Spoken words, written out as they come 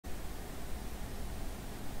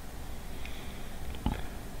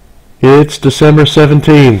It's December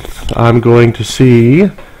 17th. I'm going to see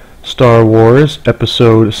Star Wars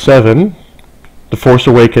Episode 7, The Force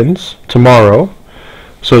Awakens, tomorrow.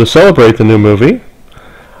 So to celebrate the new movie,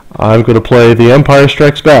 I'm going to play The Empire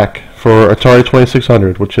Strikes Back for Atari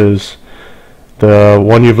 2600, which is the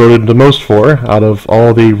one you voted the most for out of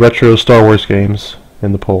all the retro Star Wars games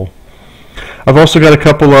in the poll. I've also got a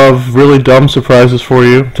couple of really dumb surprises for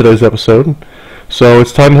you today's episode. So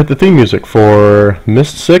it's time to hit the theme music for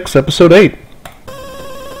MSTCX Episode 8.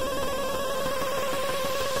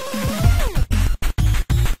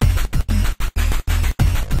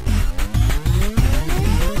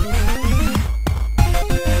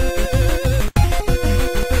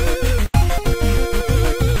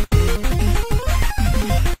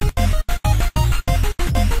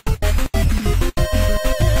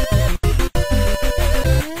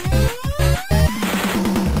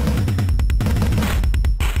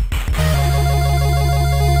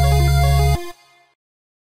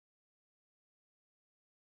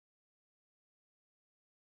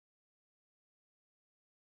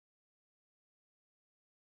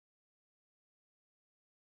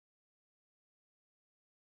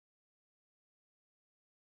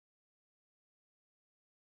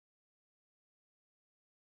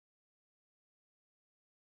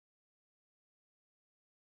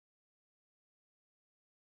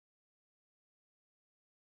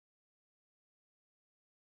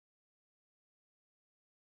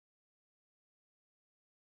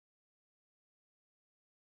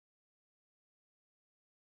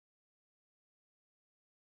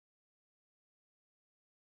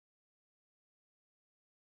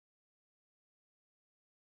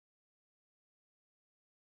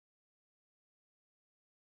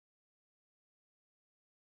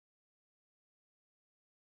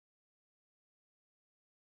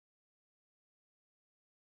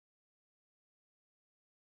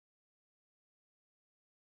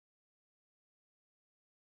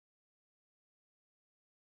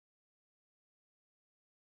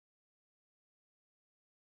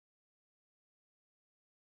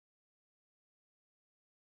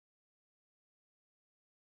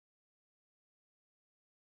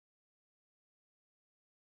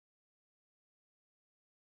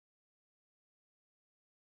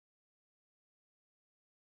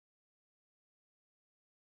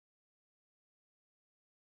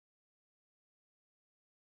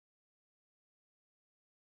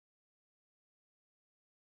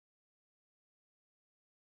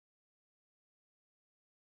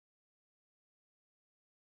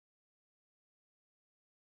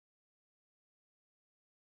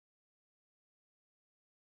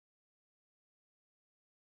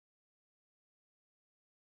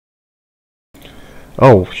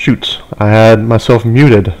 Oh, shoot. I had myself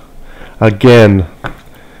muted. Again.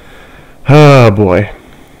 Oh, boy.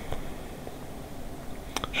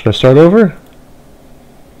 Should I start over?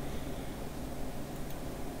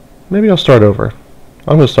 Maybe I'll start over.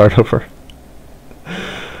 I'm going to start over.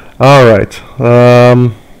 Alright.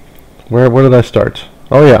 Where did I start?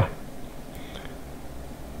 Oh, yeah.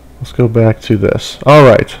 Let's go back to this.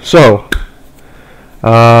 Alright. So,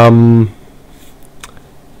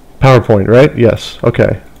 PowerPoint, right? Yes.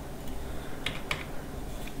 Okay.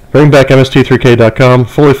 Bring back MST3K.com,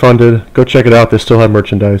 fully funded. Go check it out. They still have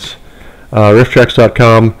merchandise.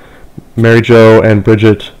 Rifftracks.com. Mary Jo and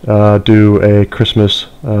Bridget do a Christmas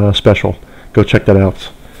special. Go check that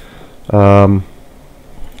out.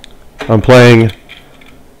 I'm playing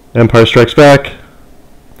Empire Strikes Back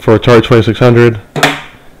for Atari 2600.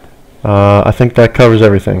 I think that covers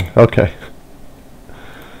everything. Okay.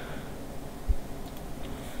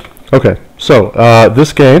 Okay, so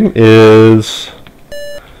this game is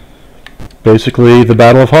basically the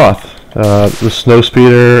Battle of Hoth, the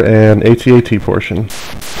Snowspeeder and AT-AT portion.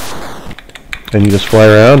 And you just fly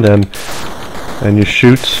around and you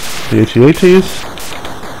shoot the AT-ATs,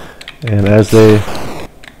 and as they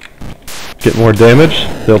get more damage,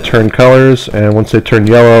 they'll turn colors, and once they turn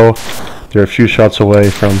yellow, they're a few shots away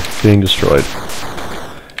from being destroyed.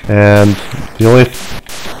 And the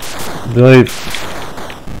only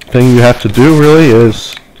thing you have to do really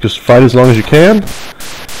is just fight as long as you can.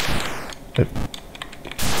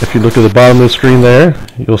 If you look at the bottom of the screen there,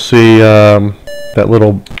 you'll see that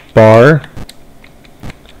little bar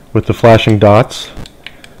with the flashing dots.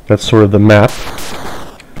 That's sort of the map.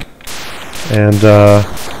 And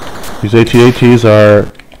these AT-ATs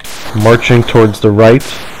are marching towards the right.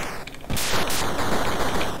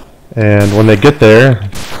 And when they get there,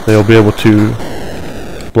 they'll be able to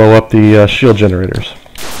blow up the shield generators.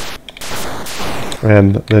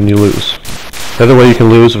 And then you lose. The other way you can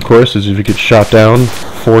lose, of course, is if you get shot down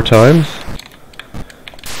 4 times.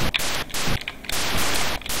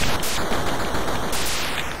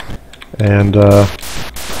 And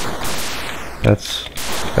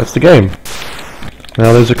that's the game.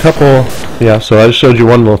 Now there's a couple, yeah, so I just showed you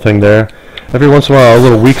one little thing there. Every once in a while a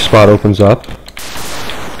little weak spot opens up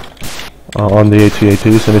on the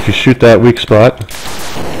AT-ATs, and if you shoot that weak spot,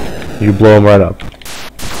 you blow them right up.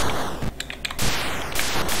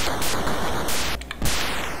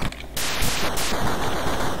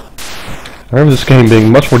 I remember this game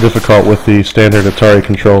being much more difficult with the standard Atari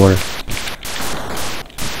controller.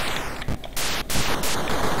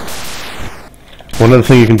 One other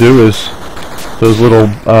thing you can do is those little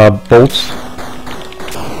bolts.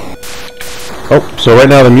 Oh, so right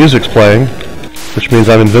now the music's playing, which means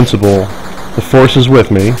I'm invincible. The Force is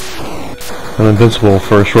with me. I'm invincible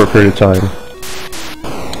for a short period of time.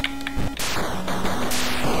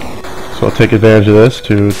 So I'll take advantage of this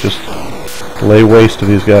to just lay waste to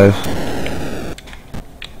these guys.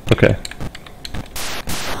 Okay.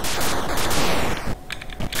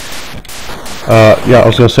 Yeah, I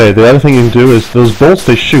was going to say, the other thing you can do is those bolts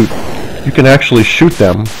they shoot, you can actually shoot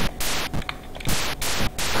them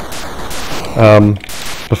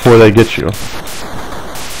before they get you.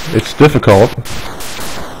 It's difficult.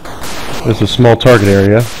 There's a small target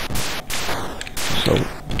area. So,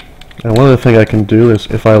 and one other thing I can do is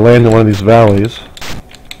if I land in one of these valleys,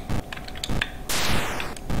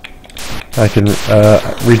 I can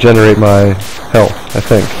regenerate my health, I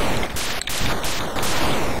think.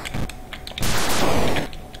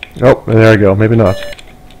 Oh, and there I go. Maybe not.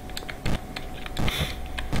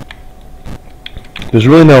 There's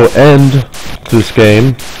really no end to this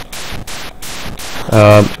game,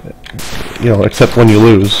 you know, except when you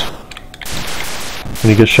lose.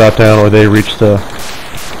 When you get shot down or they reach the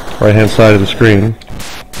right-hand side of the screen.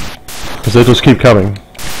 Because they just keep coming.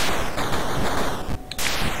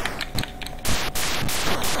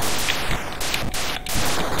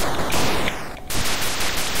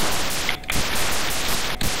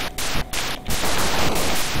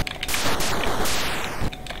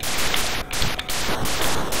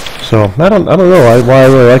 So I don't know why I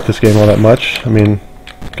really like this game all that much. I mean,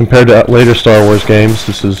 compared to later Star Wars games,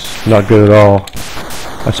 this is not good at all.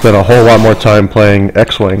 I spent a whole lot more time playing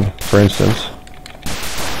X-Wing, for instance,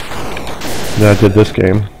 than I did this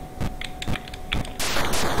game.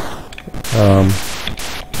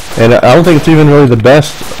 And I don't think it's even really the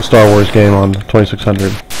best Star Wars game on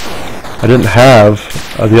 2600. I didn't have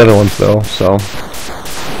the other ones though, so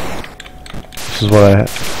this is what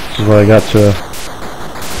I got to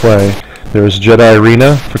play. There was Jedi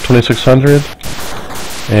Arena for 2600,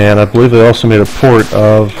 and I believe they also made a port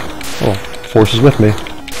of, oh, Force is with me,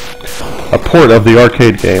 a port of the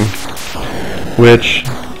arcade game, which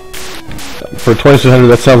for 2600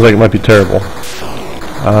 that sounds like it might be terrible.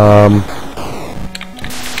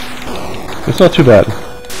 It's not too bad,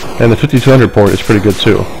 and the 5200 port is pretty good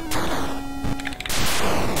too.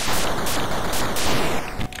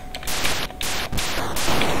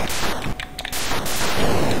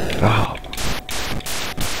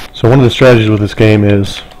 So one of the strategies with this game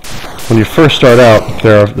is, when you first start out,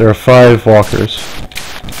 there are 5 walkers,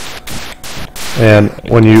 and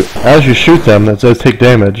as you shoot them, that does take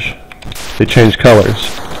damage. They change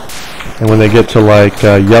colors, and when they get to like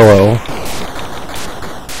yellow,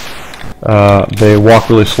 they walk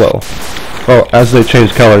really slow. Well, as they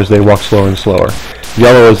change colors, they walk slower and slower.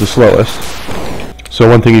 Yellow is the slowest. So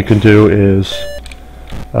one thing you can do is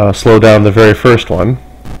slow down the very first one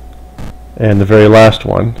and the very last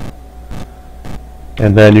one,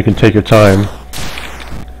 and then you can take your time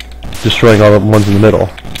destroying all the ones in the middle.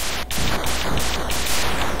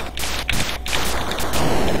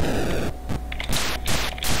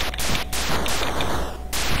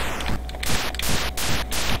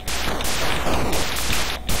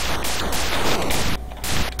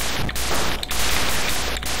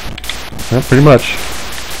 Yeah, pretty much.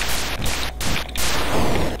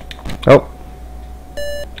 Oh.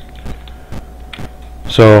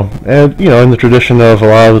 So, and you know, in the tradition of a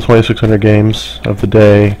lot of the 2600 games of the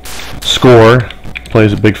day, score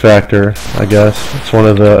plays a big factor, I guess. It's one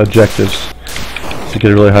of the objectives, to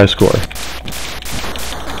get a really high score.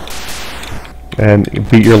 And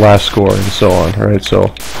beat your last score, and so on, right?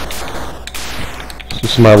 So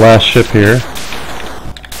this is my last ship here.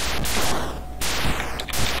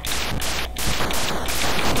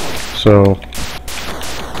 So,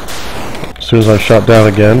 as soon as I'm shot down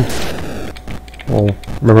again, I'll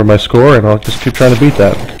remember my score and I'll just keep trying to beat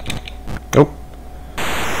that. Oh.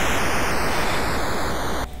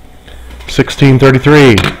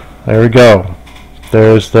 1633. There we go.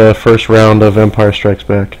 There's the first round of Empire Strikes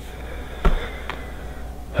Back.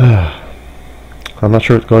 I'm not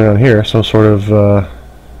sure what's going on here. Some sort of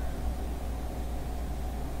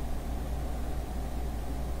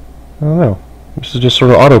I don't know. This is just sort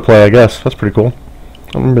of autoplay, I guess. That's pretty cool.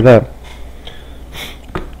 I remember that.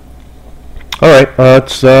 Alright,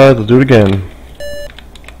 let's do it again.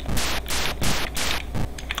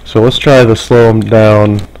 So let's try the slow 'em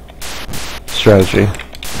down strategy.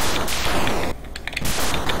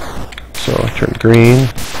 So I turn green.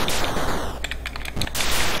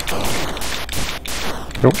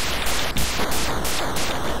 Nope.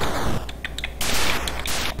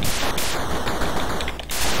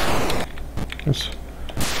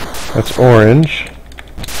 That's orange.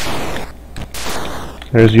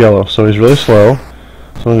 There's yellow. So he's really slow. So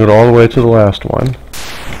I'm going to go all the way to the last one.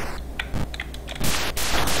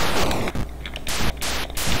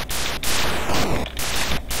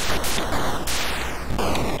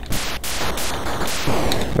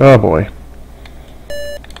 Oh boy.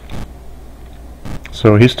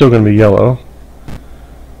 So he's still going to be yellow.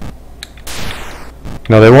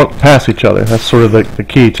 Now they won't pass each other. That's sort of the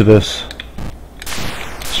key to this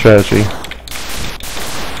strategy.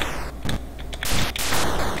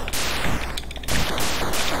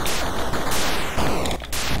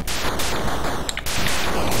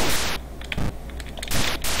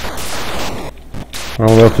 I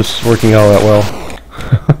don't know if this is working out that well.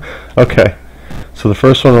 Okay. So the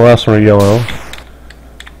first one and the last one are yellow.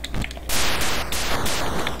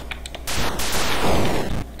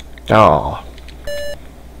 Oh.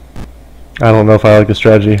 I don't know if I like this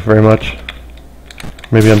strategy very much.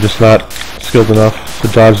 Maybe I'm just not skilled enough to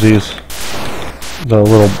dodge the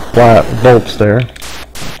little black bolts there.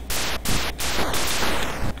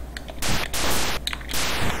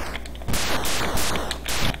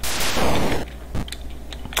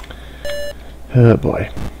 Oh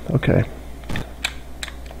boy. Okay.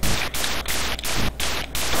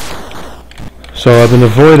 So I've been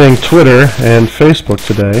avoiding Twitter and Facebook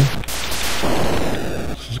today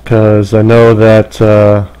because I know that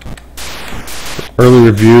early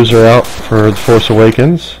reviews are out for The Force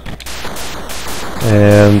Awakens,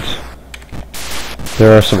 and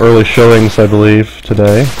there are some early showings, I believe,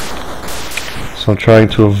 today. So I'm trying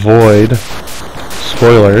to avoid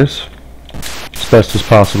spoilers as best as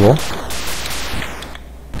possible.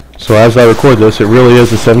 So as I record this, it really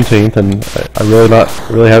is the 17th, and I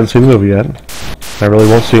really haven't seen the movie yet. I really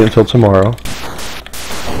won't see it until tomorrow.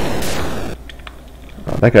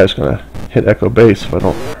 Oh, that guy's gonna hit Echo Base if I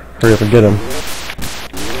don't hurry up and get him.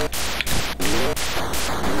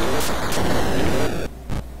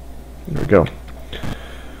 There we go.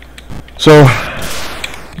 So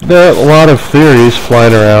there are a lot of theories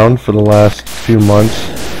flying around for the last few months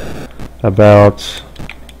about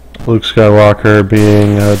Luke Skywalker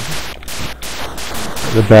being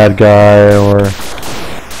the bad guy, or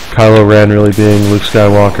Kylo Ren really being Luke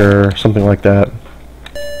Skywalker, or something like that.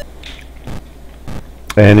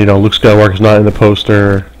 And, you know, Luke Skywalker's not in the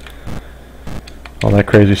poster, all that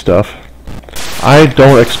crazy stuff. I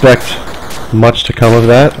don't expect much to come of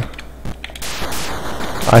that.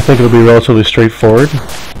 I think it'll be relatively straightforward.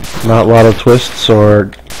 Not a lot of twists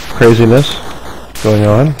or craziness going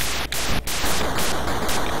on.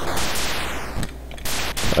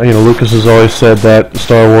 You know, Lucas has always said that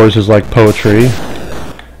Star Wars is like poetry,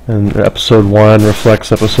 and Episode 1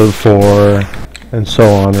 reflects Episode 4, and so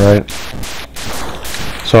on, right?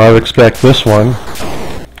 So I would expect this one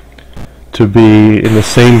to be in the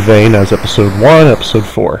same vein as Episode 1, Episode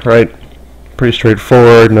 4, right? Pretty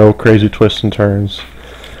straightforward, no crazy twists and turns.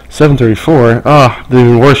 734,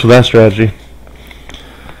 even worse with that strategy.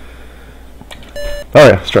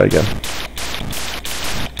 Alright, let's try again.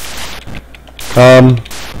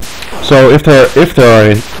 So if there are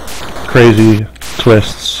any crazy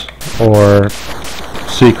twists or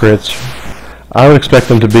secrets, I would expect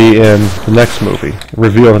them to be in the next movie,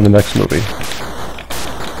 revealed in the next movie.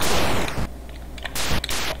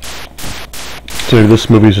 So this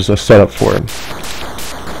movie is just a setup for him.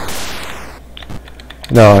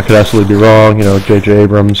 No, I could absolutely be wrong. You know, J.J.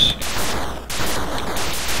 Abrams,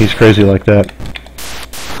 he's crazy like that.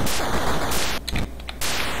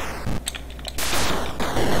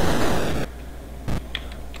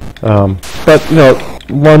 But, you know,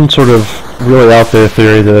 one sort of really out there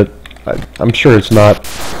theory that I'm sure it's not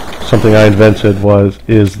something I invented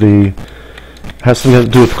has something to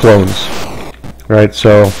do with clones, right?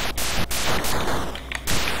 So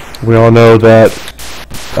we all know that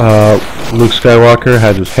Luke Skywalker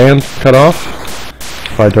had his hand cut off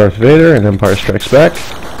by Darth Vader in Empire Strikes Back,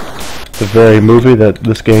 the very movie that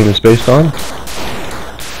this game is based on.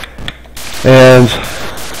 And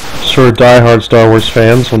sort of die-hard Star Wars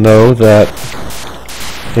fans will know that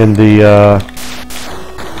in the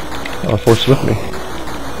Force with me,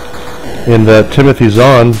 in the Timothy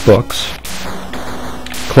Zahn books,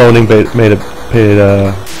 cloning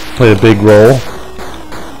played a big role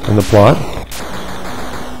in the plot.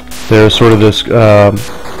 There's sort of this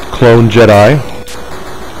clone Jedi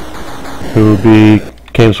who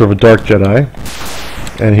became sort of a dark Jedi,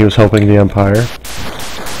 and he was helping the Empire.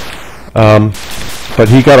 But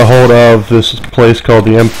he got a hold of this place called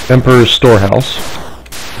the Emperor's Storehouse,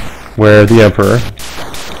 where the Emperor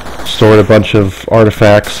stored a bunch of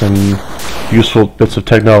artifacts and useful bits of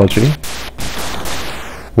technology.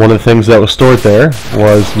 One of the things that was stored there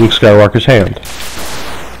was Luke Skywalker's hand.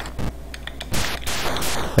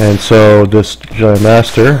 And so this Jedi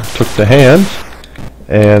Master took the hand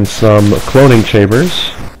and some cloning chambers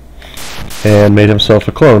and made himself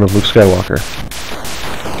a clone of Luke Skywalker.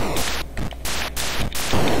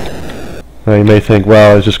 Now you may think,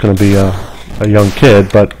 well, it's just going to be a young kid,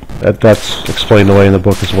 but that's explained away in the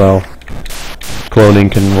book as well. Cloning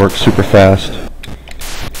can work super fast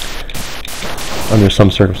under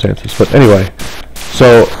some circumstances. But anyway,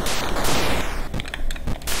 so,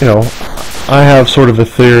 you know, I have sort of a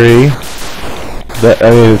theory that,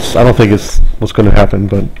 I don't think it's what's going to happen,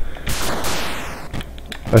 but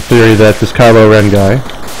a theory that this Kylo Ren guy,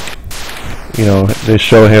 you know, they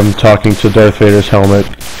show him talking to Darth Vader's helmet,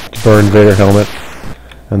 the burned Vader helmet,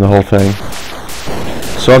 and the whole thing.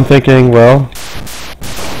 So I'm thinking, well,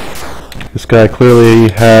 this guy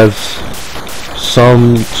clearly has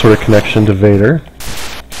some sort of connection to Vader,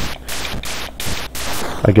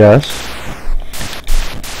 I guess.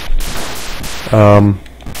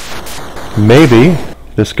 Maybe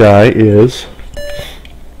this guy is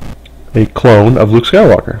a clone of Luke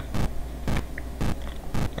Skywalker.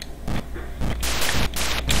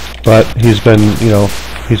 But he's been, you know,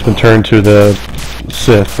 he's been turned to the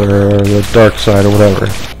Sith or the dark side or whatever.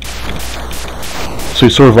 So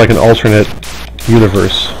he's sort of like an alternate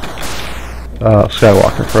universe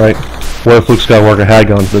Skywalker, right? What if Luke Skywalker had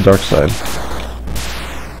gone to the dark side?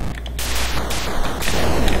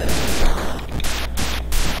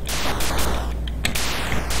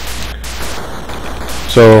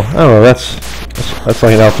 So I don't know. That's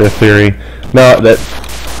like an out there theory. Now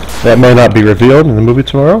that may not be revealed in the movie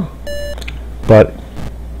tomorrow, but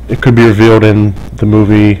it could be revealed in the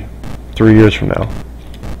movie 3 years from now.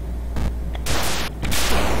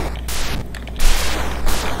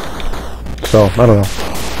 So I don't know.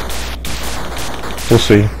 We'll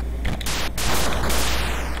see.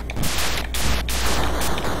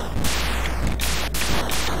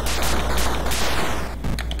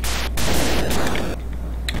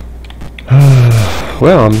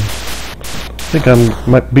 Well, I think I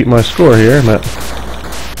might beat my score here. I'm at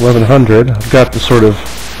 1100. I've got the sort of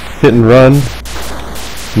hit and run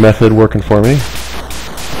method working for me.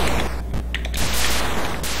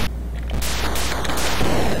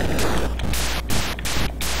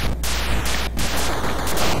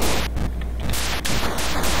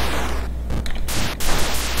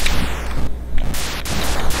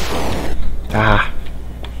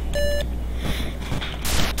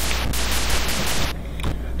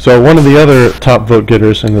 So one of the other top vote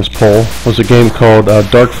getters in this poll was a game called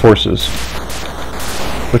Dark Forces,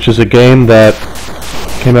 which is a game that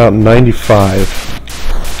came out in '95,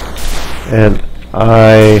 and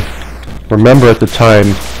I remember at the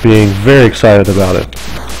time being very excited about it,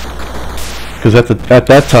 because at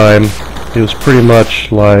that time it was pretty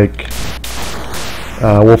much like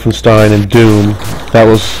Wolfenstein and Doom. That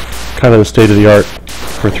was kind of the state of the art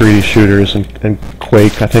for 3D shooters, and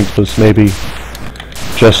Quake, I think, was maybe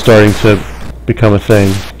just starting to become a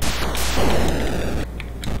thing.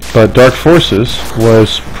 But Dark Forces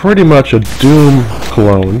was pretty much a Doom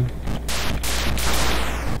clone,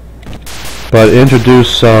 but it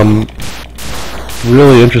introduced some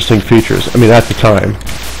really interesting features, I mean at the time,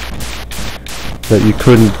 that you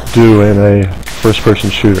couldn't do in a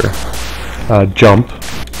first-person shooter. Jump,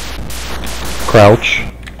 crouch,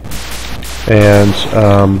 and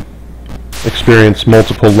experience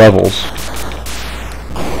multiple levels.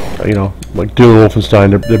 You know, like Doom and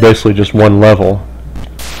Wolfenstein, they're basically just one level,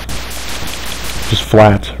 just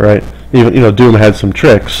flat, right? Even, you know, Doom had some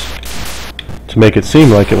tricks to make it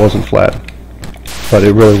seem like it wasn't flat, but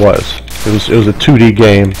it really was. It was a 2D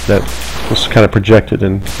game that was kind of projected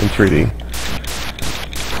in 3D.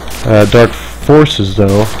 Dark Forces,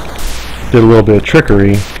 though, did a little bit of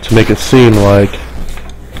trickery to make it seem like,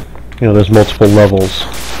 you know, there's multiple levels,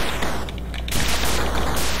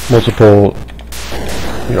 multiple,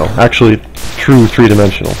 you know, actually true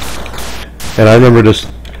three-dimensional. And I remember just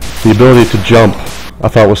the ability to jump, I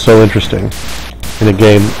thought was so interesting in a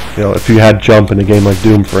game. You know, if you had jump in a game like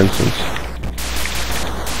Doom, for instance,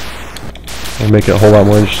 it would make it a whole lot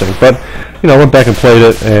more interesting. But, you know, I went back and played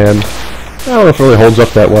it, and I don't know if it really holds up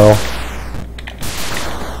that well.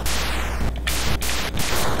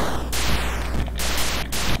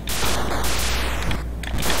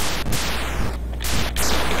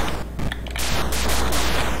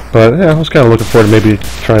 But yeah, I was kind of looking forward to maybe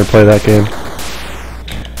trying to play that game.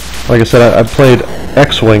 Like I said, I played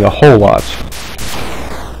X-Wing a whole lot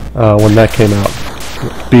when that came out.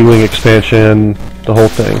 B-Wing expansion, the whole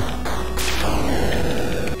thing.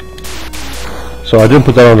 So I didn't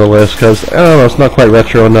put that on the list because, I don't know, it's not quite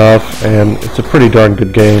retro enough, and it's a pretty darn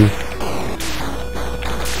good game.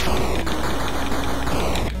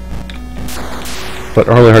 But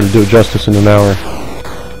really hard to do it justice in an hour.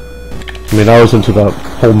 I mean, I was into the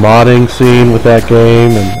whole modding scene with that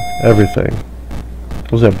game and everything.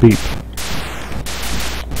 What was that beep?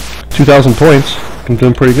 2,000 points. I'm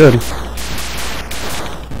doing pretty good.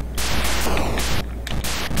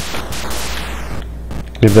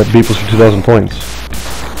 Maybe that beep was for 2,000 points.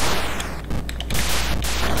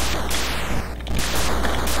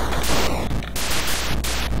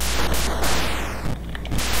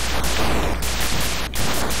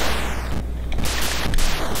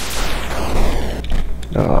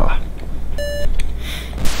 Ah.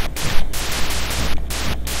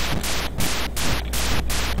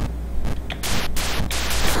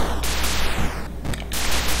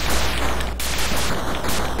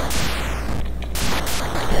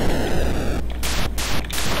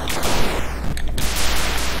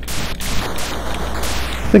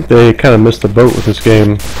 I think they kind of missed the boat with this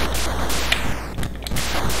game.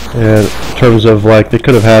 And in terms of, like, they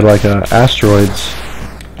could have had like a Asteroids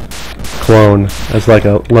clone as like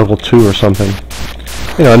a level 2 or something.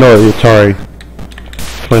 You know, I know the Atari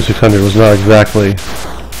 2600 was not exactly,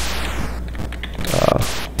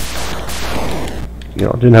 you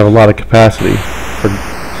know, didn't have a lot of capacity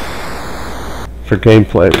for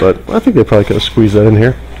gameplay, but I think they probably could have squeezed that in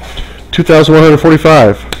here.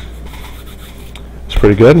 2,145. It's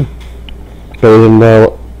pretty good. Better than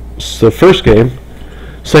the first game.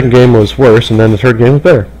 Second game was worse, and then the third game was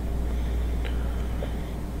better.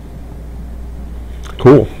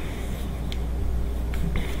 Cool.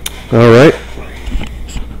 Alright.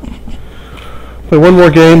 Play one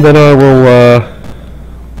more game, then I will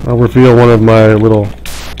I'll reveal one of my little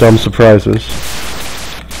dumb surprises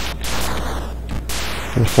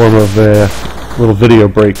in the form of a little video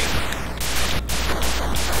break.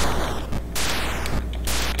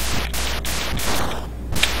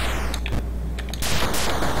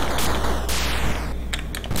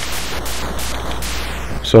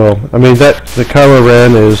 So, I mean, that the Kylo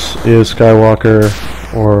Ren is Skywalker,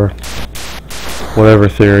 or whatever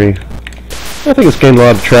theory. I think it's gained a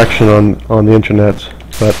lot of traction on the internet,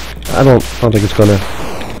 but I don't think it's going to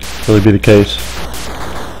really be the case.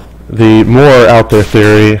 The more out there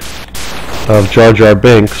theory of Jar Jar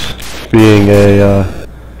Binks being a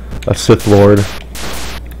Sith Lord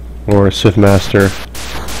or a Sith Master,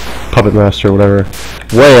 Puppet Master, whatever,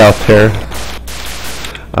 way out there.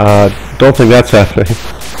 Don't think that's happening.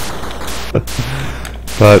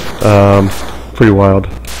 But pretty wild.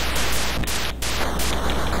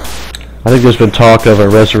 I think there's been talk of a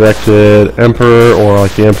resurrected Emperor, or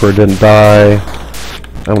like the Emperor didn't die.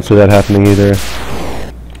 I don't see that happening either.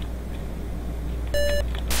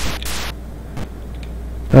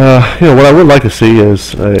 You know, what I would like to see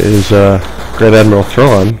is Grand Admiral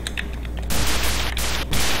Thrawn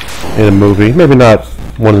in a movie. Maybe not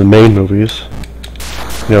one of the main movies.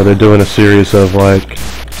 You know, they're doing a series of like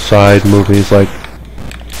side movies like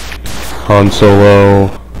Han Solo,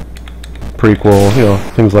 prequel, you know,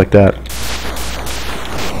 things like that.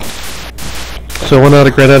 So why not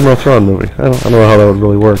a Grand Admiral Thrawn movie? I don't know how that would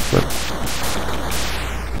really work, but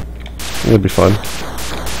it would be fun.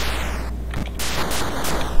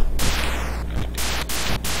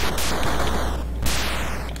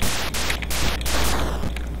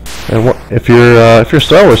 And if you're a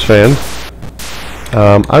Star Wars fan,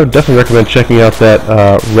 I would definitely recommend checking out that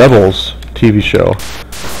Rebels TV show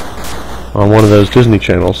on one of those Disney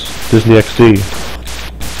channels, Disney XD.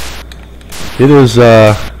 It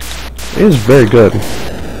is very good.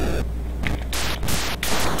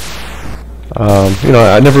 You know,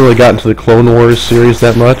 I never really got into the Clone Wars series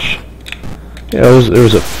that much. Yeah, there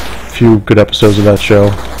was a few good episodes of that show,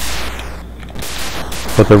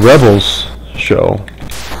 but the Rebels show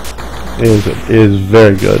is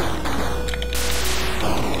very good.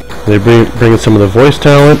 They bring in some of the voice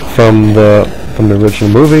talent from the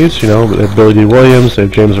original movies. You know, they have Billy D. Williams, they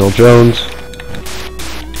have James Earl Jones,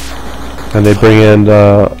 and they bring in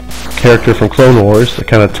a character from Clone Wars to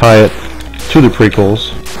kind of tie it to the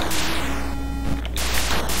prequels.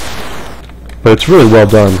 But it's really well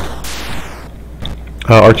done.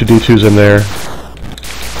 R2-D2's in there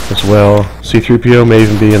as well. C-3PO may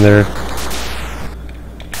even be in there,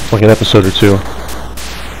 like an episode or two.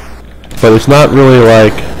 But it's not really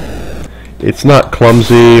like, it's not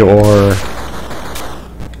clumsy or,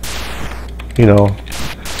 you know,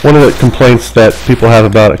 one of the complaints that people have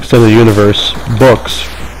about Extended Universe books,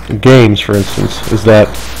 games for instance, is that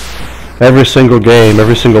every single game,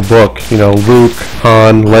 every single book, you know, Luke,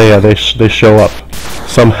 Han, Leia, they show up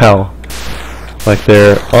somehow, like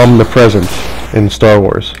they're omnipresent in Star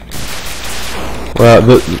Wars. Well,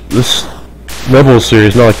 this Rebels series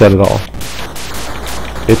is not like that at all.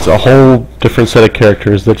 It's a whole different set of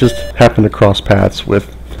characters that just happen to cross paths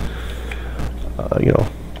with, you know,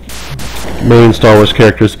 main Star Wars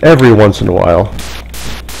characters every once in a while.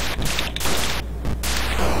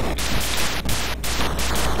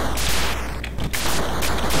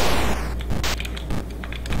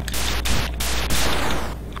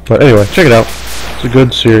 But anyway, check it out. It's a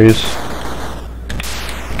good series.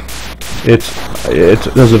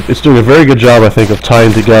 It's doing a very good job, I think, of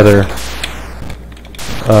tying together,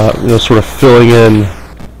 you know, sort of filling in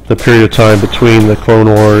the period of time between the Clone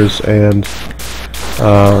Wars and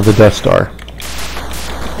the Death Star.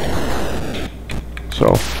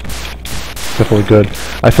 So definitely good.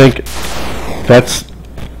 I think that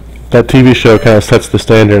TV show kind of sets the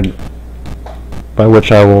standard by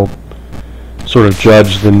which I will sort of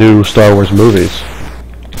judge the new Star Wars movies.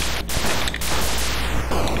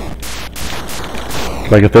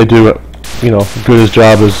 Like if they do, you know, good as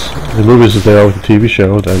job as the movies as they are with the TV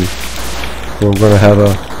show, then we're going to have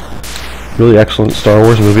a really excellent Star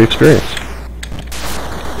Wars movie experience.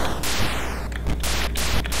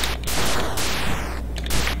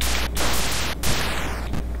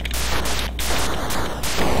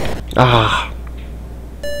 Ah.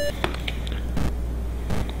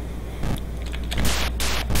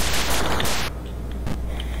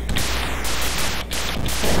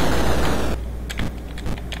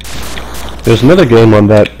 There's another game on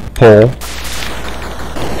that poll.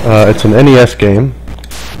 It's an NES game,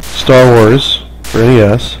 Star Wars for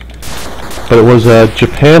NES, but it was a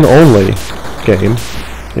Japan-only game.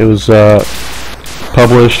 It was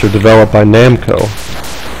published or developed by Namco,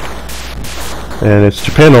 and it's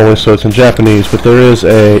Japan-only, so it's in Japanese, but there is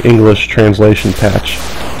a English translation patch.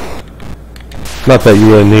 Not that you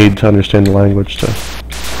really need to understand the language to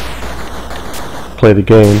play the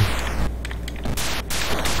game.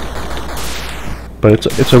 But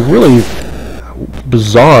it's a really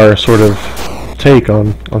bizarre sort of take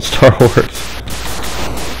on Star Wars.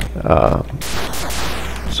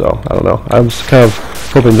 So I don't know. I was kind of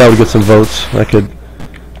hoping that would get some votes. I could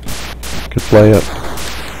play it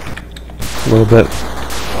a little bit.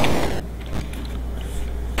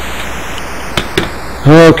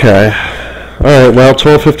 Okay. All right. Well,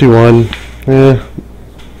 12:51.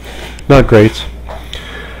 Not great.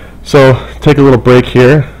 So take a little break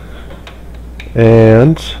here.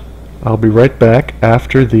 And I'll be right back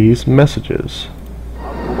after these messages.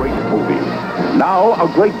 A great movie. Now a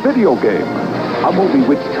great video game. A movie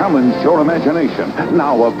which challenged your imagination.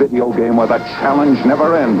 Now a video game where the challenge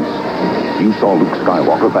never ends. You saw Luke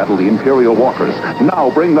Skywalker battle the Imperial Walkers. Now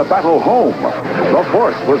bring the battle home. The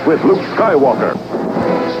Force was with Luke Skywalker.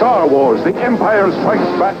 Star Wars, The Empire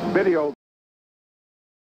Strikes Back video.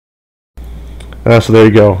 So there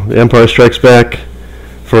you go. The Empire Strikes Back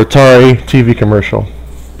for Atari TV commercial.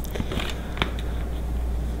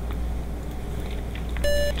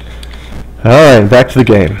 Alright, back to the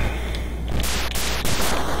game.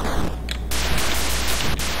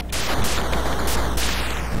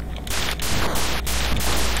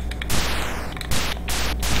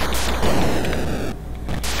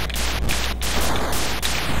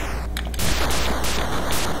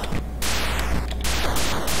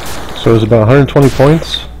 So it was about 120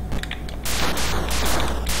 points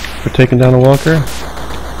for taking down a walker.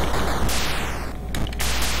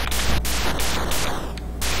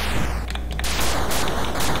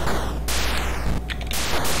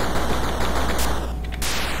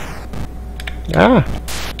 Ah!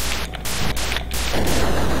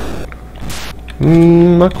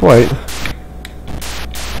 Not quite.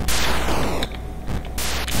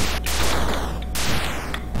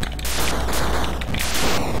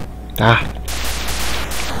 Ah!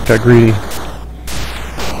 Got greedy.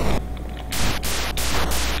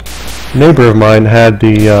 A neighbor of mine had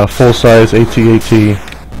the full-size AT-AT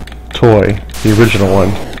toy, the original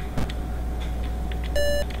one.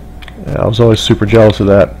 I was always super jealous of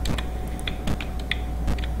that.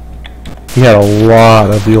 He had a lot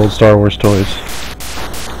of the old Star Wars toys.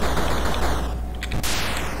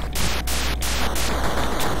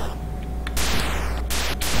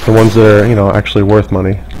 The ones that are, you know, actually worth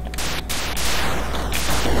money.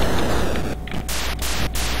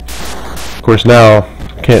 Of course, now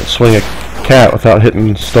I can't swing a cat without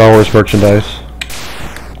hitting Star Wars merchandise.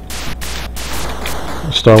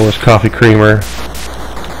 Star Wars coffee creamer.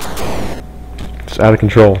 It's out of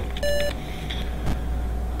control.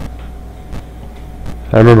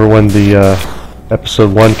 I remember when the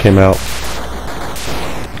episode 1 came out,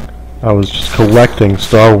 I was just collecting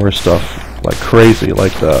Star Wars stuff like crazy,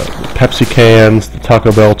 like the Pepsi cans, the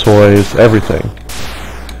Taco Bell toys, everything.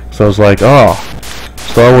 So I was like, oh,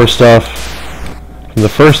 Star Wars stuff from the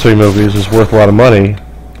first 3 movies is worth a lot of money.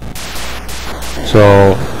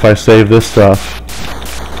 So if I save this stuff,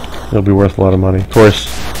 it'll be worth a lot of money. Of course,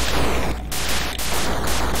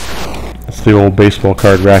 it's the old baseball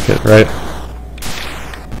card racket, right?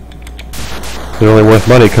 They're only worth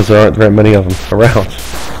money because there aren't very many of them around.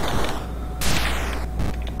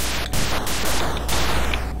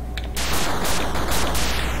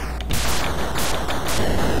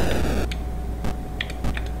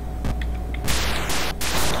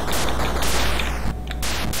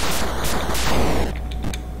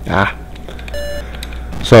 Ah.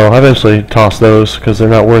 So I eventually tossed those because they're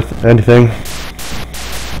not worth anything.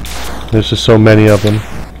 There's just so many of them.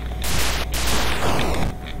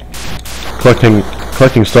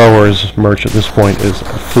 Collecting Star Wars merch at this point is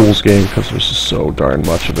a fool's game because there's just so darn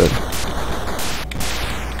much of it.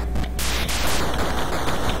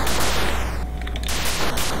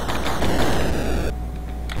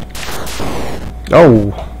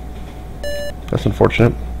 Oh, that's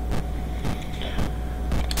unfortunate.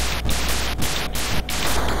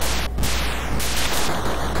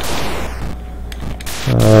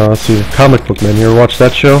 Let's see, Comic Book Man. You ever watch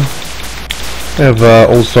that show? They have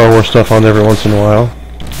old Star Wars stuff on every once in a while.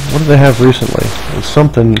 What do they have recently? It's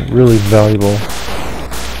something really valuable.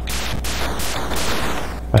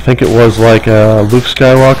 I think it was like Luke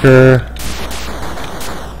Skywalker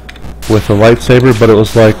with a lightsaber, but it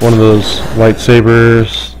was like one of those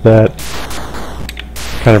lightsabers that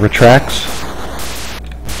kind of retracts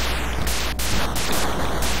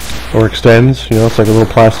or extends. You know, it's like a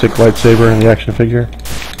little plastic lightsaber in the action figure.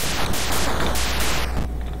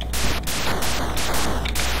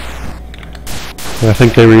 And I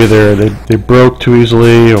think they were either they broke too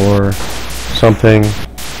easily or something,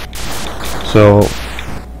 so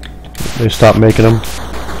they stopped making them,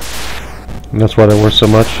 and that's why they're worth so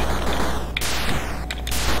much.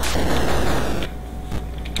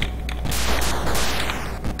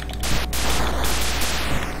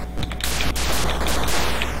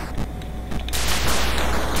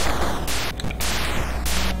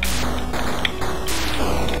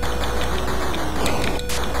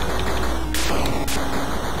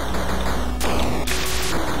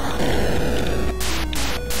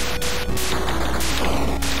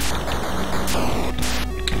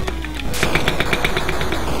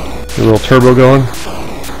 A little turbo going.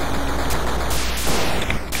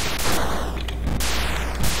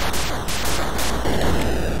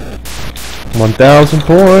 $1,000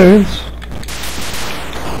 points.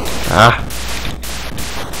 Ah.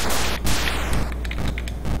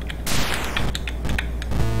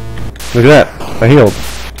 Look at that. I healed.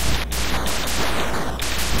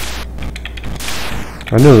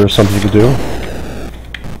 I knew there was something you could do.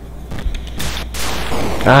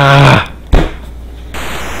 Ah.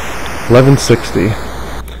 1160.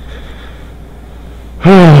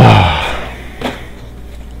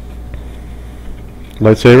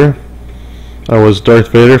 Lightsaber. I was Darth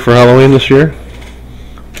Vader for Halloween this year.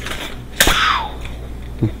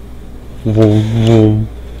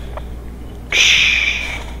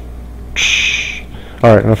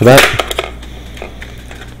 Alright, enough of that.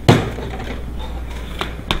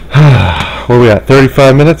 Where are we at?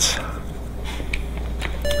 35 minutes?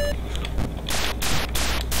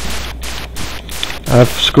 I've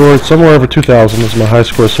scored somewhere over 2,000. This is my high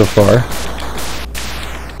score so far.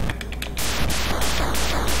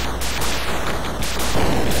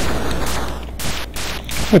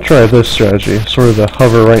 I'm going to try this strategy, sort of the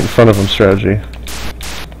hover right in front of him strategy.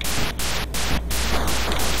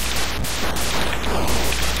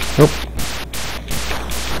 Nope.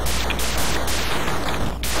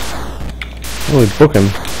 Really booking.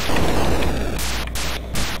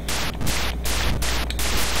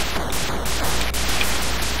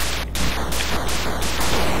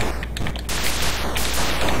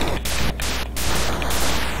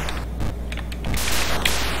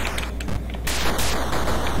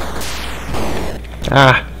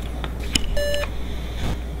 Ah.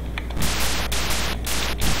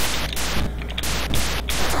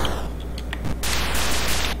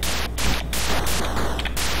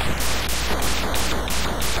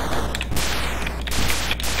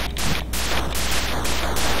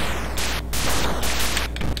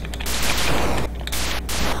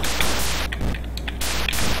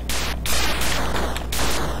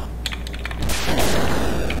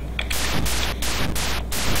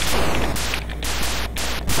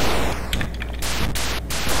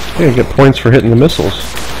 Yeah, you get points for hitting the missiles.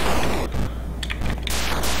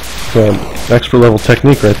 It's an extra level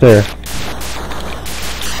technique right there.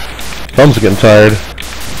 Thumbs are getting tired.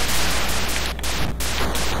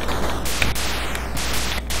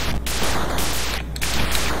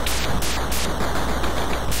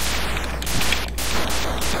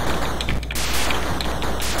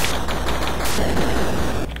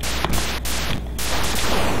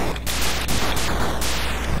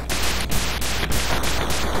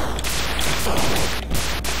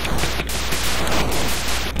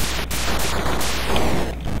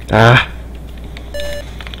 Ah.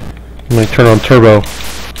 Let me turn on turbo.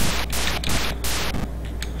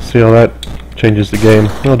 See how that changes the game.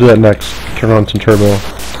 I'll do that next. Turn on some turbo.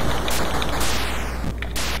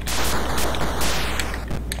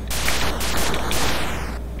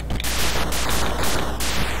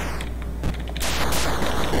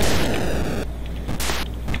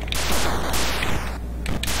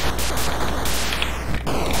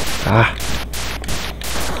 Ah.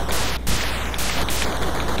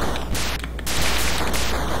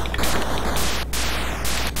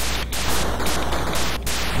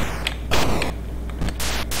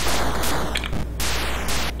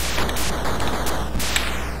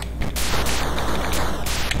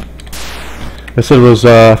 I said it was,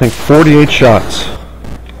 I think, 48 shots.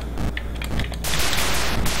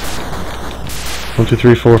 1, 2,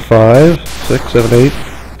 3, 4, 5, 6, 7, 8,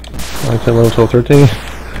 9, 10, 11, 12, 13,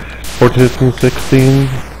 14, 15, 16,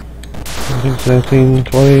 17, 19,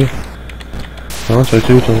 20, 21,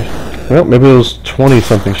 22, 20. Well, maybe it was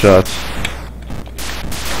 20-something shots.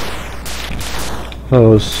 Oh, it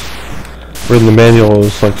was, written in the manual, it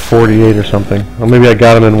was like 48 or something. Or maybe I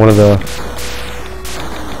got them in one of the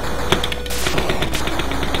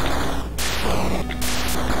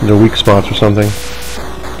weak spots or something.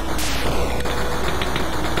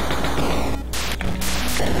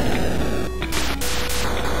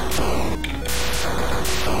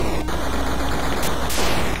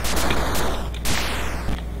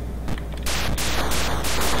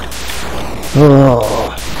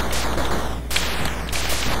 Oh.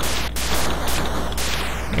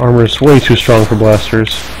 Armor is way too strong for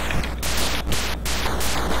blasters.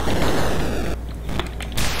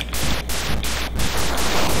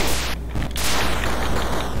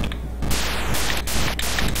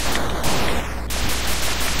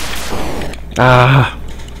 Ah.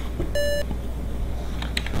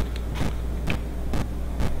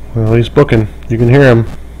 Well, he's booking. You can hear him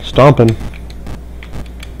stomping.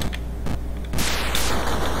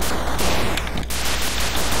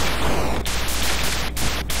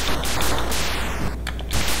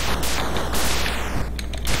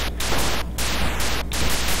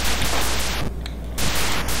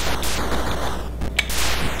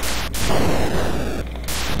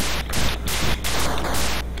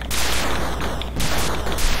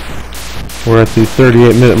 We're at the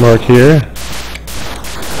 38-minute mark here.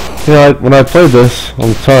 You know, when I played this on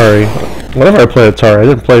Atari, whenever I play Atari, I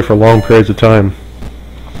didn't play for long periods of time.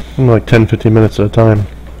 Like 10-15 minutes at a time.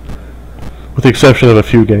 With the exception of a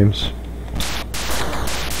few games.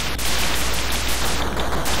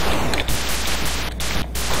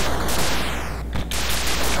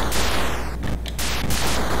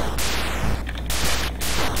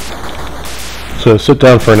 So sit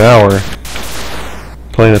down for an hour,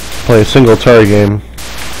 play a single Atari game.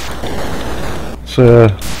 It's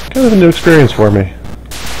kind of a new experience for me.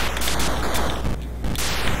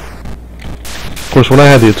 Of course, when I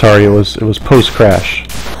had the Atari, it was post-crash,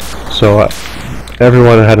 so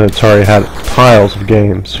everyone that had an Atari had piles of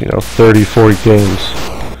games, you know, 30, 40 games.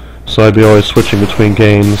 So I'd be always switching between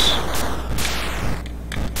games.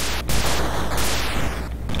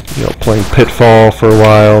 You know, playing Pitfall for a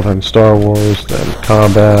while, then Star Wars, then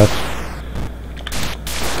Combat.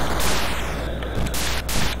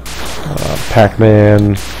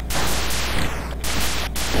 Pac-Man.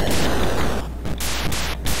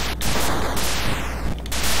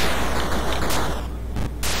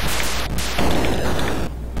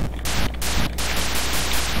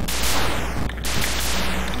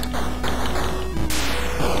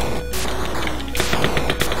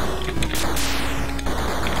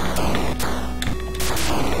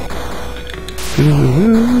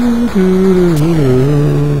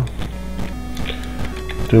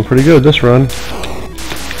 Doing pretty good this run.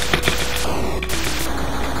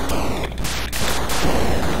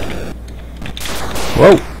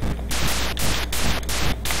 Whoa!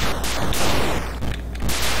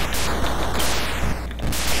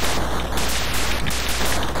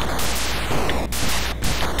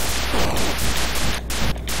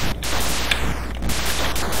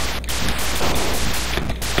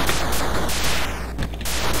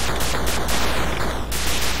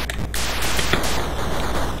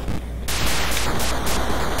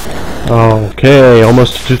 Okay,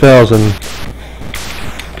 almost to 2,000.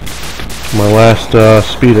 My last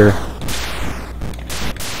speeder.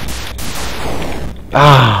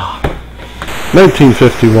 Ah,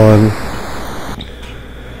 1951.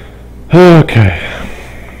 Okay.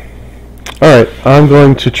 Alright, I'm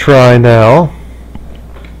going to try now.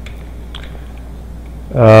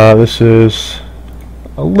 This is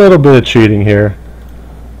a little bit of cheating here,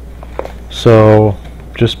 so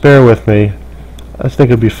just bear with me. I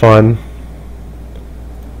think it'd be fun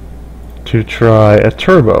to try a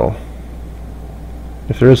turbo,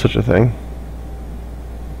 if there is such a thing.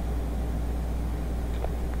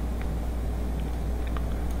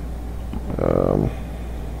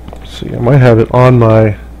 Let's see, I might have it on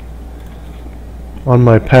my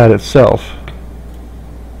pad itself.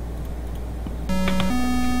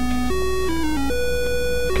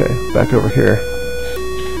 Okay, back over here.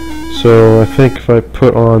 So I think if I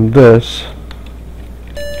put on this,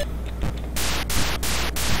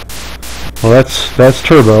 well, that's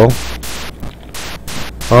turbo.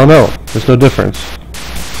 Oh no, there's no difference.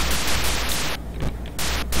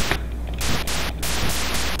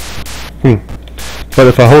 But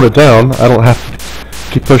if I hold it down, I don't have to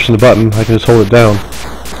keep pushing the button. I can just hold it down.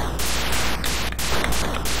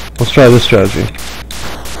 Let's try this strategy.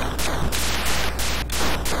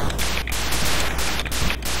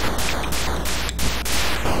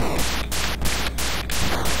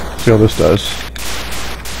 See how this does.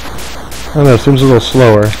 I don't know, it seems a little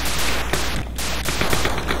slower.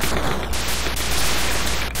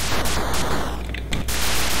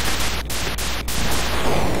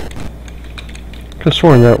 I could have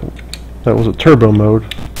sworn that was a turbo mode.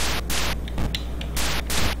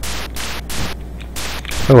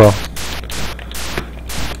 Oh well.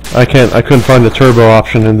 I couldn't find the turbo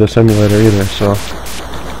option in this emulator either, so.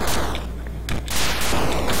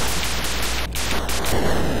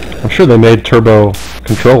 I'm sure they made turbo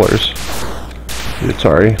controllers, the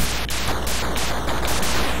Atari.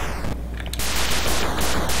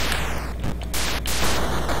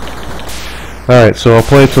 Alright, so I'll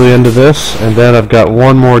play till the end of this, and then I've got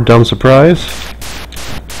one more dumb surprise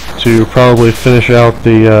to probably finish out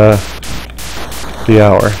the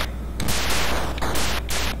hour.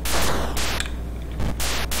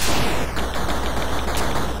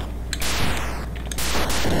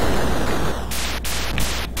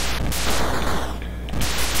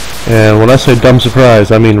 And when I say dumb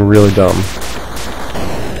surprise, I mean really dumb.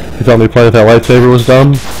 You thought me playing with that lightsaber was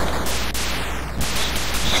dumb?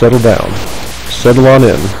 Settle down. Settle on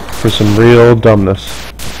in for some real dumbness.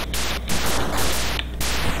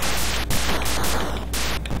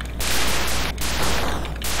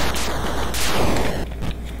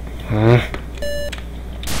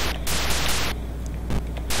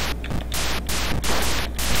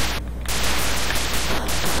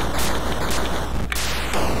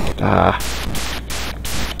 Ah.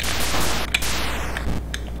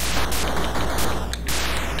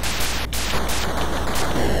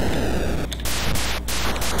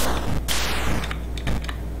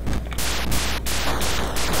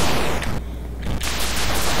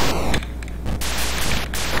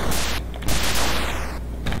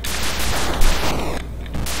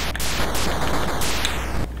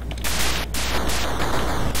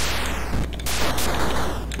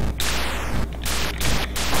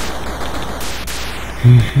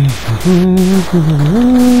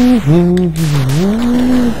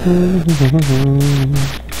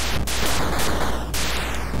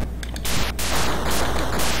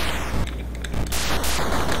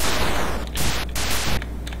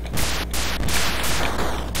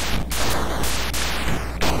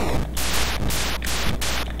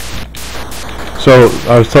 So,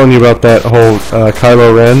 I was telling you about that whole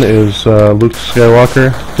Kylo Ren is Luke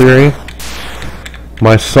Skywalker theory.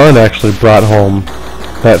 My son actually brought home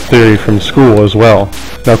that theory from school as well.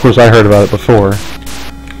 Now, of course, I heard about it before.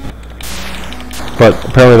 But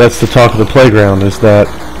apparently that's the talk of the playground, is that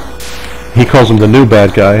he calls him the new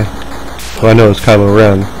bad guy, who I know is Kylo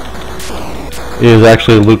Ren, is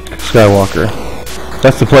actually Luke Skywalker.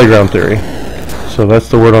 That's the playground theory. So that's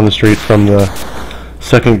the word on the street from the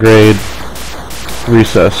 2nd grade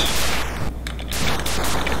recess.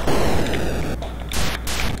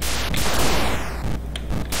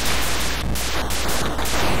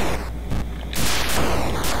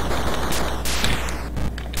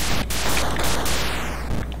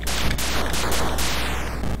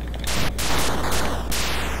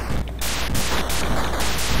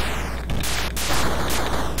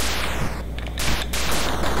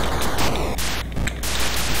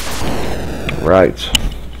 Right.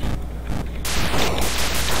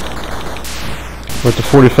 We're at the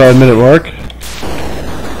 45-minute mark.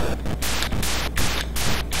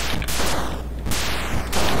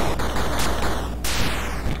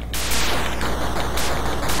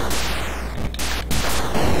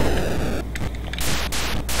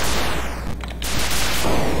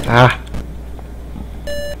 Ah!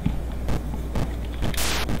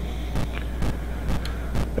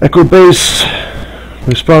 Echo Base!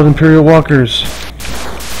 We spotted Imperial walkers.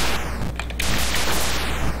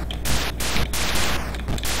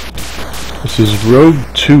 This is Rogue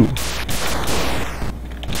 2.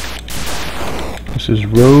 This is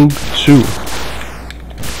Rogue 2.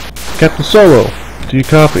 Captain Solo, do you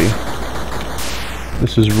copy?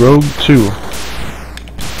 This is Rogue 2.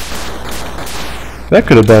 That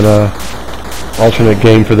could have been a alternate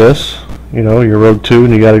game for this. You know, you're Rogue 2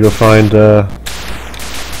 and you gotta go find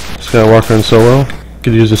Skywalker and Solo.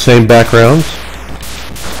 Could use the same backgrounds.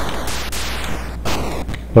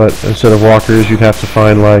 But instead of walkers, you'd have to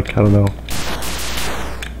find, like, I don't know,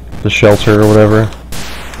 the shelter or whatever.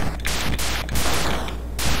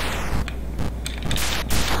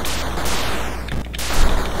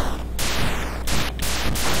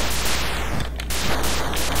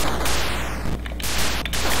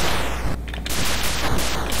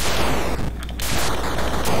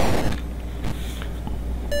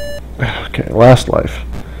 Okay, last life.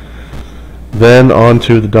 Then on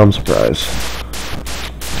to the dumb surprise.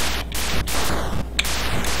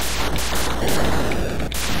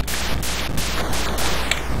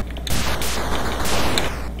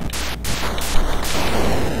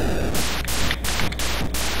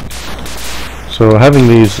 So having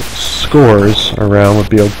these scores around would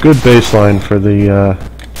be a good baseline for the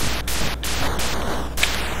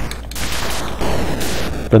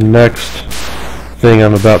next thing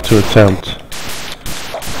I'm about to attempt.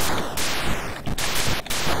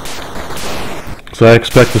 So I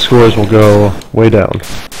expect the scores will go way down.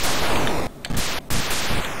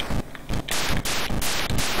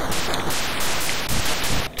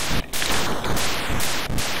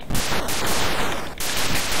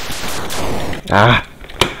 Ah!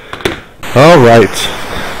 Alright.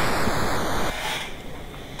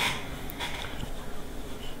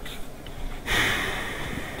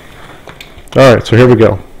 Alright, so here we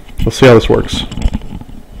go. Let's see how this works.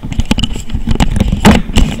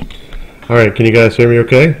 Alright, can you guys hear me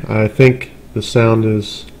okay? I think the sound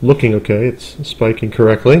is looking okay. It's spiking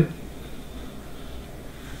correctly.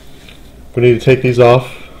 We need to take these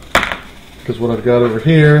off because what I've got over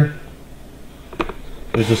here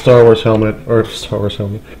is a Star Wars helmet,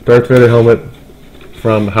 Darth Vader helmet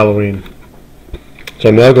from Halloween. So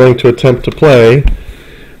I'm now going to attempt to play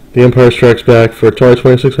The Empire Strikes Back for Atari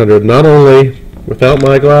 2600, not only without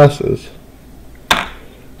my glasses,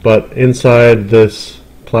 but inside this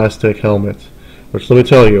plastic helmet, which, let me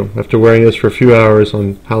tell you, after wearing this for a few hours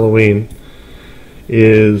on Halloween,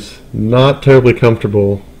 is not terribly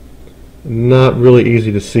comfortable, not really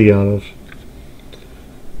easy to see out of.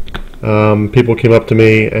 People came up to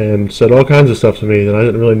me and said all kinds of stuff to me that I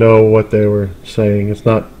didn't really know what they were saying. It's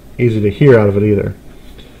not easy to hear out of it either.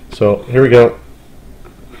 So here we go.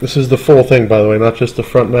 This is the full thing, by the way, not just the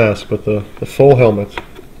front mask, but the full helmet.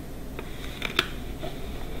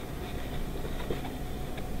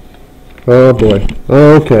 Oh boy.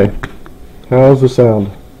 Okay. How's the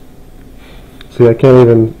sound? See, I can't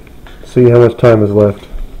even see how much time is left.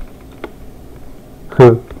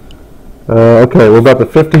 Okay, we're about the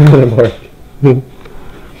 15-minute mark.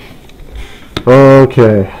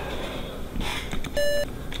 Okay.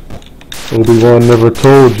 Obi-Wan never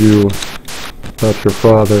told you about your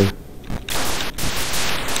father.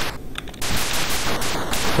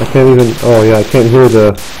 I can't even, oh yeah, I can't hear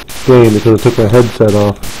the game because I took my headset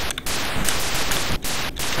off.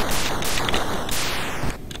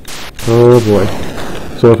 Oh boy.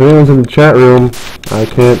 So if anyone's in the chat room, I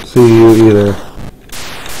can't see you either.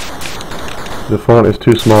 The font is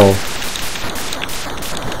too small.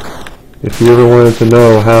 If you ever wanted to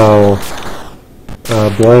know how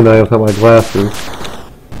blind I am without my glasses,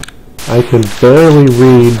 I can barely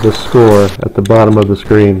read the score at the bottom of the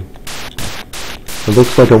screen. It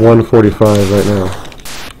looks like a 145 right now.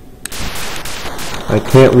 I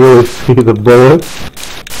can't really see the bullets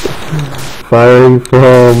firing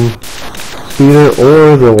from Speeder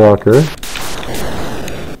or the walker.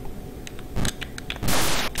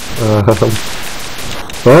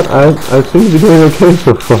 But I seem to be doing okay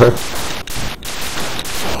so far.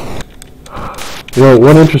 You know,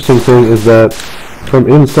 one interesting thing is that from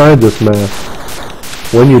inside this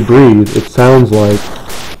mask, when you breathe, it sounds like,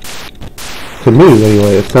 to me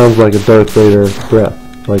anyway, it sounds like a Darth Vader breath.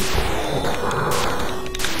 Like,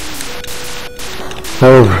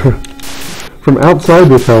 however, from outside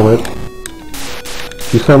this helmet,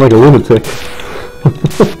 you sound like a lunatic.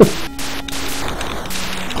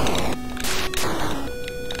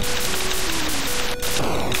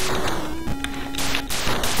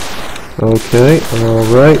 Okay,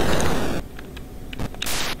 alright.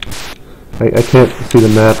 I can't see the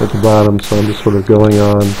map at the bottom, so I'm just sort of going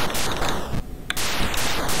on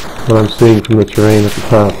what I'm seeing from the terrain at the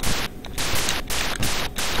top.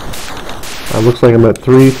 Looks like I'm at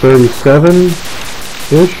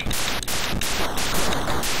 337-ish.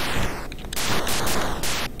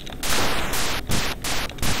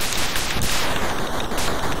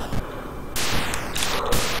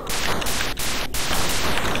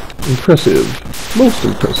 Impressive. Most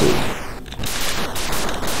impressive.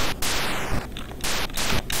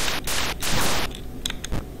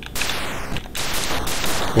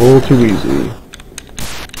 All too easy.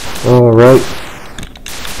 Alright.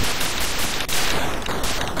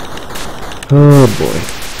 Oh boy.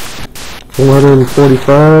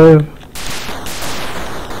 445.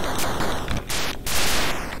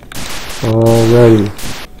 Alrighty.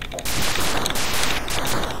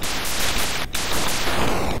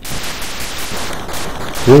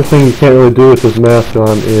 The other thing you can't really do with this mask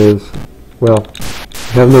on is, well,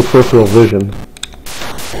 you have no peripheral vision.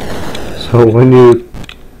 So when you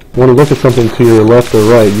want to look at something to your left or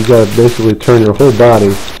right, you gotta basically turn your whole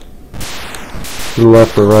body to the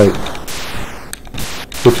left or right.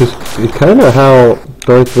 Which is kind of how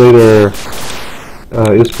Darth Vader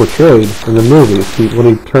is portrayed in the movies. When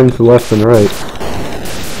he turns to left and right,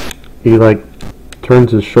 he like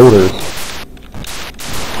turns his shoulders.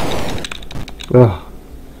 Ugh.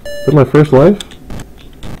 Is that my first life?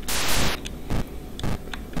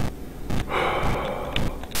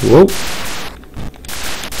 Whoa.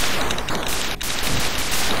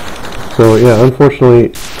 So yeah,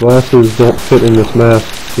 unfortunately, glasses don't fit in this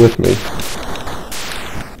mask with me.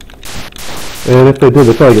 And if they did,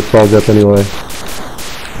 they'd probably get fogged up anyway.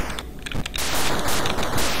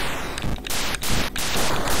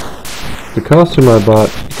 The costume I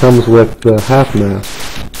bought comes with the half mask.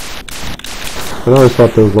 But I always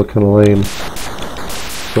thought those looked kind of lame.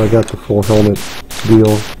 So I got the full helmet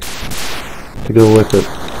deal to go with it.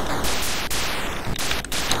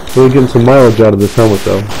 Really getting some mileage out of this helmet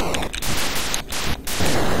though.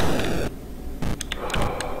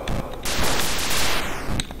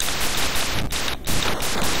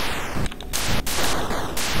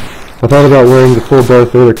 I thought about wearing the full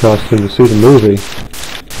Darth Vader costume to see the movie.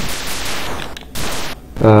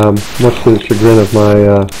 Much to the chagrin of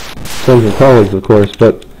my friends and colleagues, of course,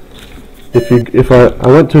 but if I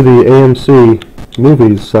went to the AMC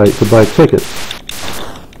movies site to buy tickets,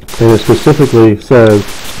 and it specifically says,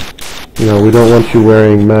 you know, we don't want you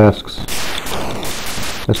wearing masks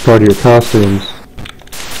as part of your costumes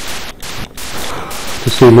to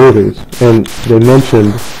see movies, and they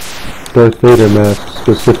mentioned Darth Vader masks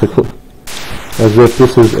specifically, as if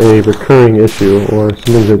this is a recurring issue or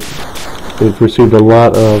something that they've received a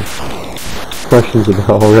lot of questions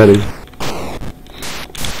about already.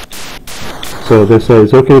 So they say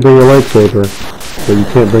it's okay to bring your lightsaber, but you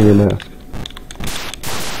can't bring your mask.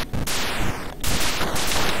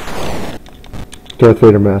 Darth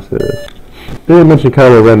Vader mask, that is. They didn't mention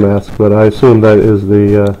Kylo Ren mask, but I assume that is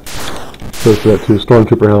the goes to that too.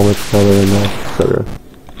 Stormtrooper helmets, Kylo Ren mask, etc.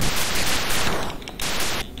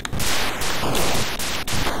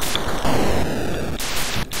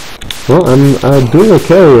 Well, I'm doing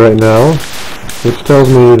okay right now, which tells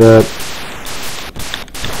me that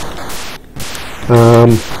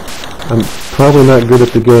I'm probably not good at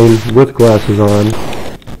the game with glasses on,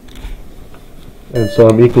 and so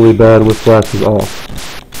I'm equally bad with glasses off,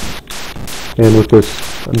 and with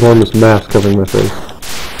this enormous mask covering my face.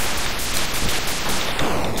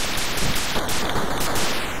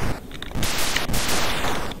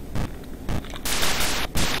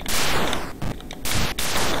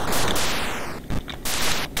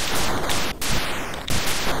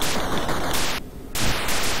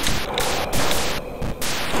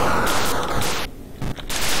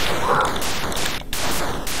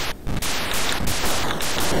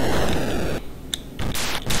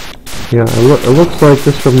 Yeah, it looks like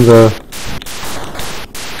just from the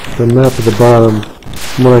map at the bottom,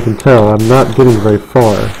 from what I can tell, I'm not getting very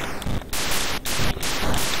far.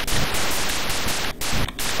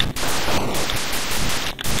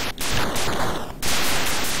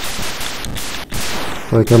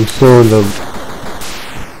 Like I'm still in the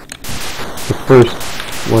first,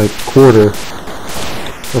 like, quarter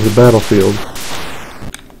of the battlefield.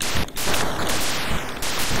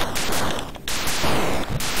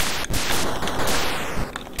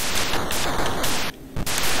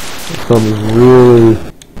 I'm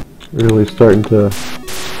really starting to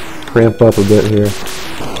cramp up a bit here.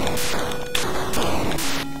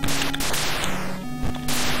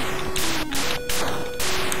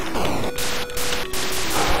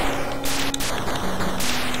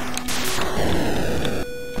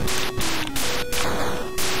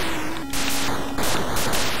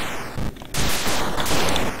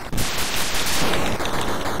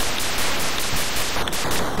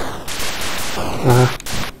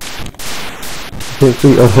 can't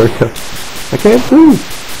see. Oh, there we go. I can't see.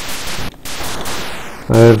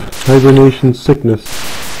 I have hibernation sickness.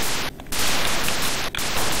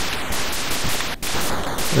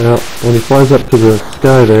 Now, when he flies up to the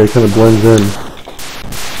sky there, he kind of blends in.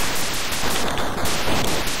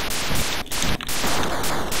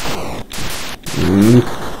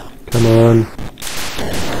 Come on.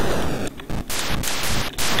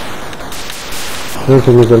 The other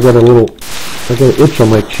thing is I've got an itch on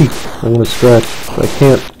my cheek. I'm gonna scratch. I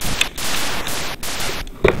can't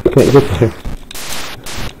get there.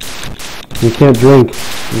 You can't drink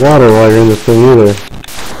water while you're in this thing either.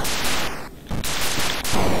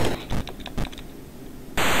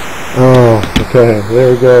 Oh, okay,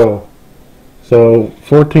 there we go. So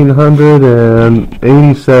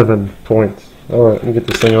 1,487 points. Alright, let me get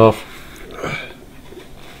this thing off.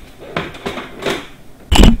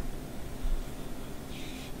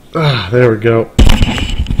 There we go.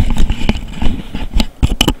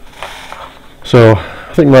 So,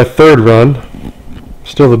 I think my third run,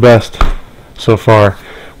 still the best so far.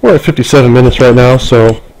 We're at 57 minutes right now,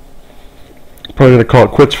 so probably going to call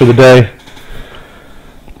it quits for the day.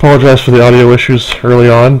 Apologize for the audio issues early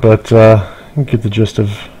on, but you get the gist of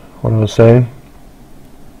what I was saying.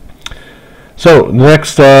 So,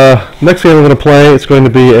 next game we're going to play, it's going to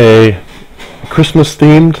be a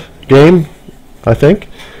Christmas-themed game, I think.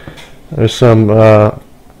 There's some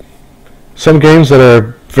games that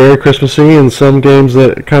are very Christmassy, and some games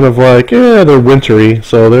that kind of like, they're wintry,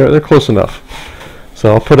 so they're close enough.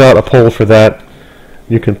 So I'll put out a poll for that.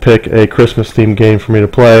 You can pick a Christmas-themed game for me to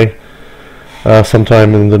play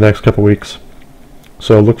sometime in the next couple weeks.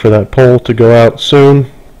 So look for that poll to go out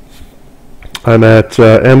soon. I'm at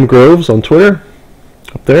M Groves on Twitter,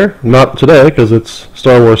 up there. Not today, because it's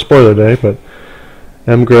Star Wars Spoiler Day, but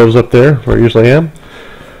M Groves up there, where I usually am.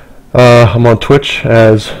 I'm on Twitch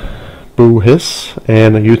as Boo Hiss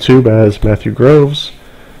and on YouTube as Matthew Groves.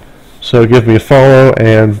 So give me a follow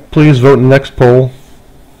and please vote in the next poll.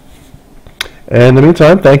 And in the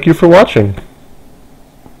meantime, thank you for watching.